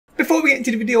Before we get into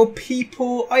the video,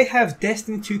 people, I have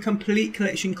Destiny 2 complete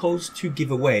collection codes to give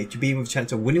away. To be with a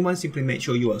chance of winning one, simply make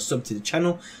sure you are subbed to the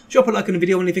channel, drop a like on the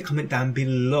video and leave a comment down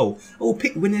below. I will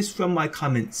pick winners from my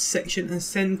comment section and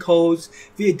send codes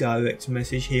via direct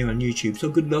message here on YouTube. So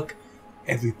good luck,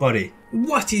 everybody.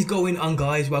 What is going on,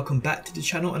 guys? Welcome back to the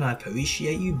channel and I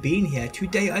appreciate you being here.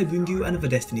 Today I bring you another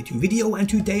Destiny 2 video, and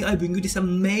today I bring you this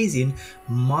amazing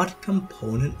mod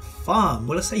component farm.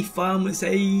 Well, I say farm, it's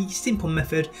a simple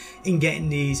method in getting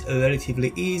these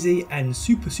relatively easy and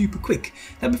super quick.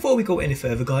 Now before we go any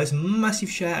further, guys, massive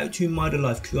shout out to Mida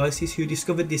Life-Crisis who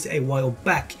discovered this a while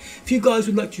back. If you guys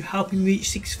would like to help him reach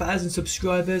 6,000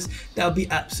 subscribers, that would be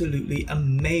absolutely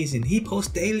amazing. He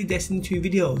posts daily Destiny 2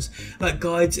 videos like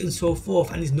guides and so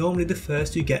forth, and is normally the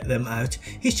first to get them out.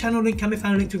 His channel link can be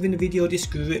found linked within the video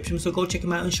description, so go check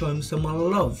him out and show him some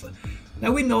love.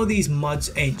 Now we know these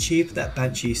mods ain't cheap that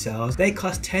Banshee sells. They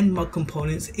cost 10 mod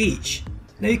components each.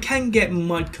 Now you can get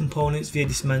mod components via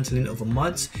dismantling other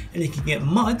mods, and you can get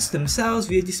mods themselves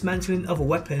via dismantling other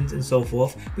weapons and so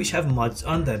forth which have mods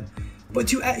on them. But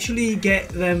to actually get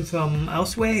them from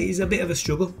elsewhere is a bit of a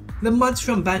struggle. The mods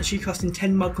from Banshee costing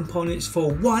 10 mod components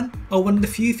for one are one of the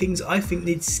few things I think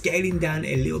needs scaling down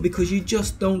a little, because you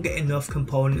just don't get enough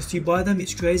components to buy them.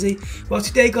 It's crazy. Well,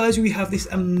 today guys, we have this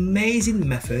amazing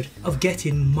method of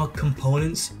getting mod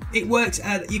components. It works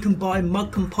out that you can buy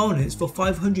mod components for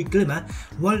 500 glimmer,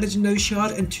 1 legendary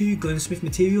shard and 2 gunsmith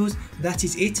materials. That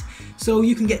is it. So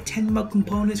you can get 10 mod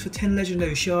components for 10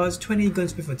 legendary shards, 20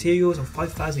 gunsmith materials and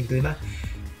 5,000 glimmer.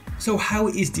 So how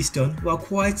is this done? Well,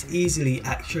 quite easily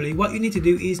actually. What you need to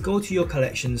do is go to your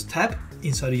collections tab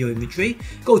inside of your inventory,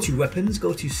 go to weapons,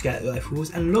 go to scout rifles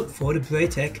and look for the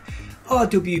Braytech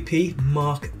RWP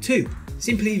Mark II.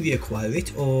 Simply reacquire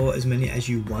it, or as many as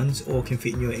you want or can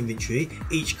fit in your inventory,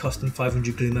 each costing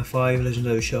 500 glimmer, 5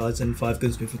 legendary shards and 5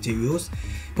 gunsmith materials.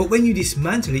 But when you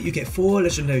dismantle it, you get 4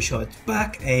 legendary shards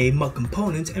back, a mod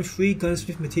component and 3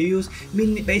 gunsmith materials,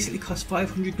 meaning it basically costs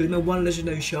 500 glimmer, 1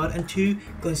 legendary shard and 2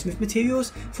 gunsmith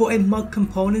materials for a mod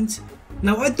component.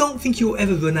 Now I don't think you'll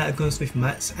ever run out of gunsmith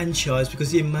mats and shards,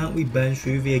 because the amount we burn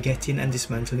through via getting and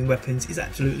dismantling weapons is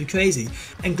absolutely crazy,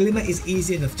 and glimmer is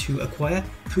easy enough to acquire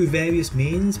through various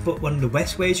means, but one of the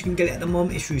best ways you can get it at the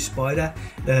moment is through Spider,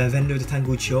 the vendor of the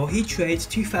Tangled Shore. He trades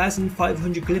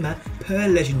 2,500 glimmer per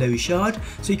legendary shard,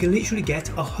 so you can literally get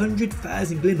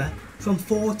 100,000 glimmer from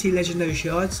 40 legendary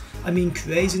shards. I mean,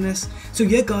 craziness. So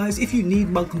yeah guys, if you need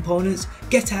mod components,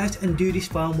 get out and do this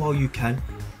farm while you can.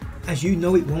 As you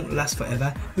know, it won't last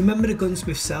forever. Remember, the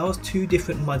gunsmith sells 2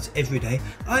 different mods every day.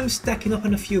 I'm stacking up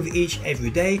on a few of each every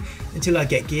day until I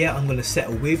get gear I'm going to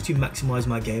settle with to maximise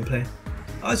my gameplay.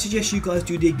 I suggest you guys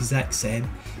do the exact same.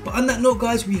 But on that note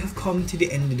guys, we have come to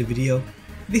the end of the video.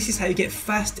 This is how you get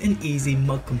fast and easy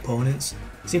mod components.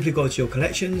 Simply go to your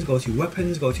collections, go to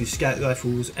weapons, go to scout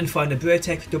rifles and find a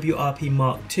Braytech WRP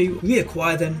Mark II,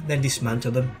 reacquire them, then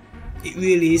dismantle them. It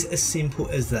really is as simple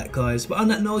as that guys. But on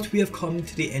that note, we have come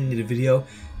to the end of the video.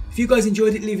 If you guys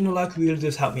enjoyed it, leaving a like really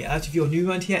does help me out. If you're new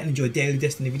around here and enjoy daily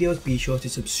Destiny videos, be sure to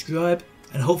subscribe.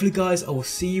 And hopefully guys, I will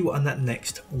see you on that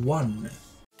next one.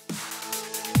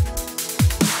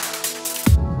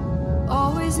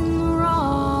 Always in the